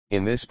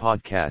In this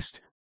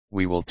podcast,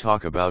 we will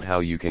talk about how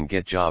you can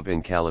get job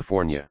in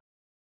California.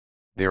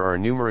 There are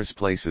numerous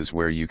places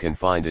where you can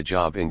find a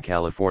job in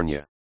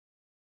California.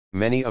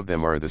 Many of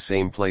them are the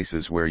same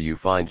places where you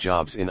find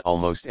jobs in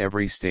almost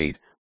every state,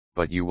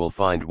 but you will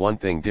find one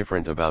thing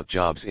different about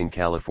jobs in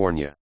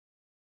California.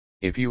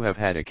 If you have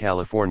had a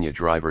California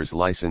driver's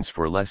license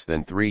for less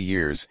than 3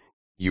 years,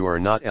 you are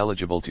not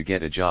eligible to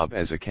get a job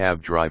as a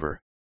cab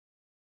driver.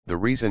 The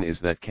reason is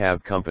that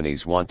cab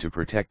companies want to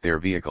protect their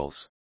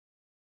vehicles.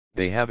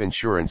 They have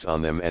insurance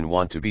on them and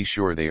want to be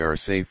sure they are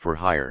safe for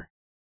hire.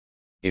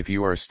 If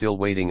you are still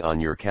waiting on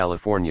your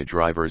California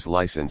driver's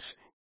license,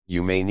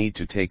 you may need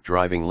to take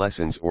driving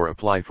lessons or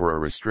apply for a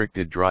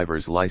restricted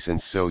driver's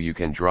license so you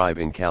can drive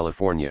in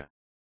California.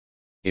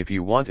 If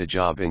you want a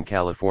job in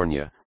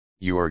California,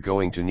 you are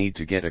going to need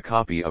to get a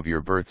copy of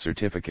your birth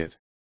certificate.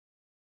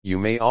 You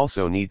may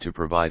also need to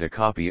provide a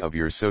copy of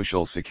your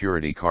Social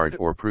Security card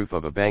or proof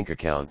of a bank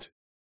account.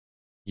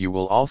 You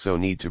will also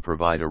need to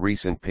provide a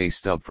recent pay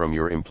stub from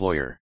your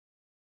employer.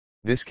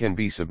 This can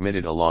be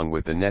submitted along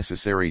with the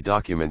necessary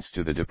documents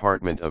to the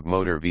Department of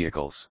Motor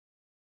Vehicles.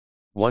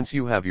 Once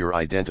you have your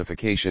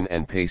identification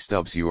and pay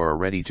stubs, you are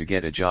ready to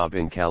get a job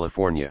in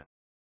California.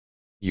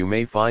 You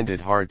may find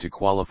it hard to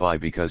qualify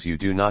because you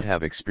do not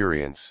have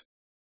experience.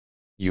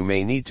 You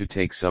may need to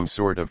take some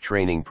sort of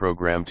training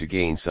program to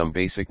gain some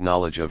basic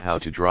knowledge of how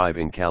to drive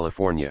in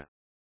California.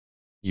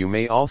 You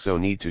may also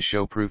need to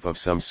show proof of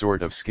some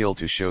sort of skill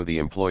to show the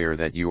employer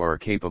that you are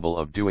capable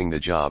of doing the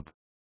job.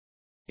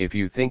 If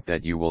you think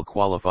that you will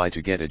qualify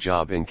to get a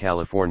job in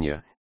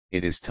California,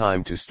 it is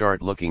time to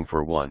start looking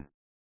for one.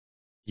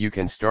 You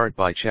can start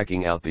by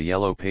checking out the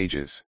Yellow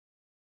Pages.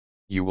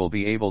 You will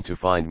be able to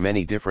find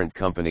many different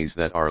companies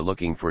that are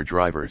looking for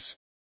drivers.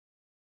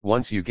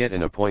 Once you get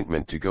an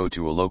appointment to go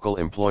to a local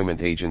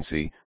employment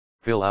agency,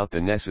 fill out the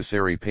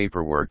necessary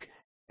paperwork,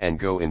 and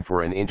go in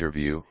for an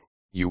interview,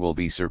 you will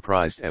be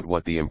surprised at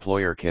what the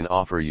employer can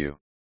offer you.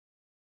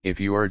 If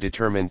you are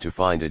determined to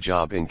find a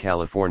job in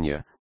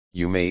California,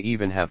 you may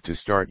even have to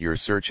start your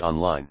search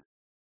online.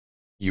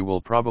 You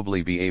will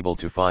probably be able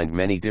to find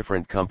many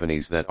different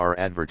companies that are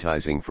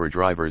advertising for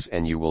drivers,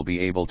 and you will be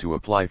able to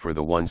apply for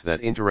the ones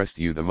that interest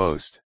you the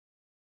most.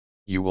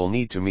 You will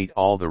need to meet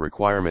all the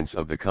requirements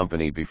of the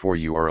company before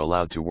you are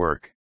allowed to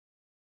work.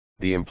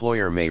 The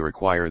employer may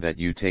require that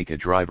you take a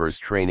driver's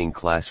training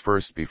class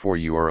first before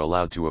you are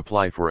allowed to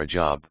apply for a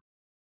job.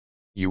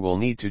 You will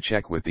need to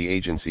check with the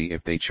agency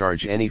if they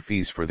charge any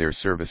fees for their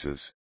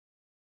services.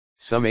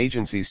 Some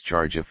agencies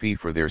charge a fee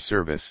for their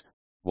service,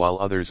 while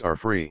others are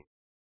free.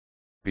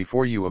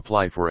 Before you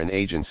apply for an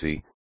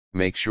agency,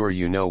 make sure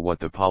you know what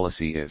the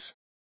policy is.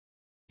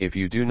 If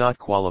you do not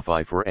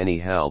qualify for any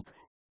help,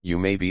 you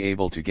may be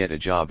able to get a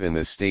job in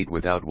the state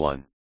without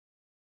one.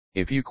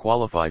 If you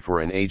qualify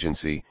for an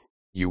agency,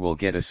 you will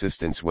get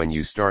assistance when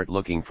you start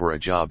looking for a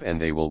job,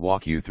 and they will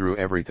walk you through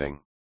everything.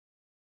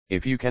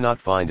 If you cannot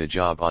find a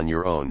job on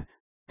your own,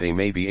 they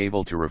may be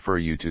able to refer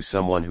you to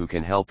someone who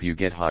can help you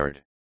get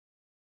hired.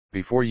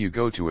 Before you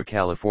go to a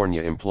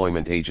California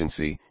employment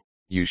agency,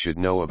 you should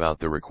know about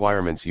the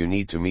requirements you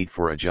need to meet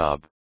for a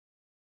job.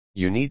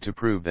 You need to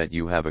prove that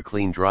you have a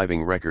clean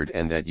driving record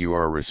and that you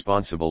are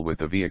responsible with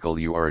the vehicle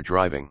you are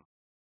driving.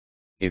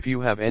 If you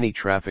have any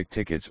traffic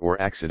tickets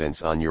or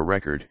accidents on your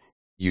record,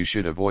 you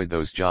should avoid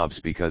those jobs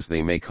because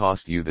they may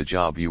cost you the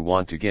job you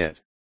want to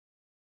get.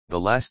 The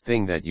last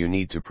thing that you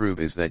need to prove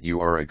is that you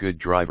are a good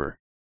driver.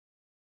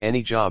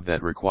 Any job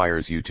that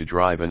requires you to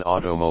drive an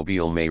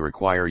automobile may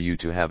require you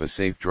to have a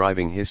safe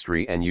driving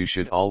history, and you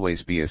should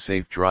always be a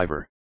safe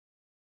driver.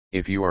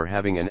 If you are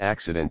having an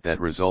accident that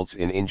results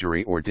in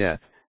injury or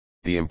death,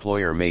 the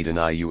employer may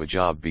deny you a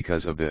job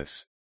because of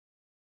this.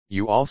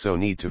 You also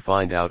need to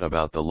find out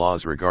about the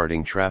laws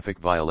regarding traffic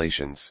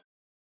violations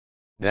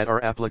that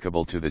are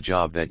applicable to the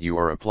job that you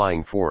are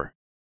applying for.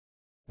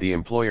 The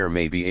employer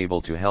may be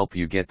able to help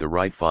you get the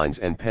right fines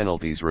and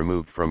penalties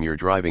removed from your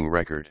driving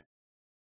record.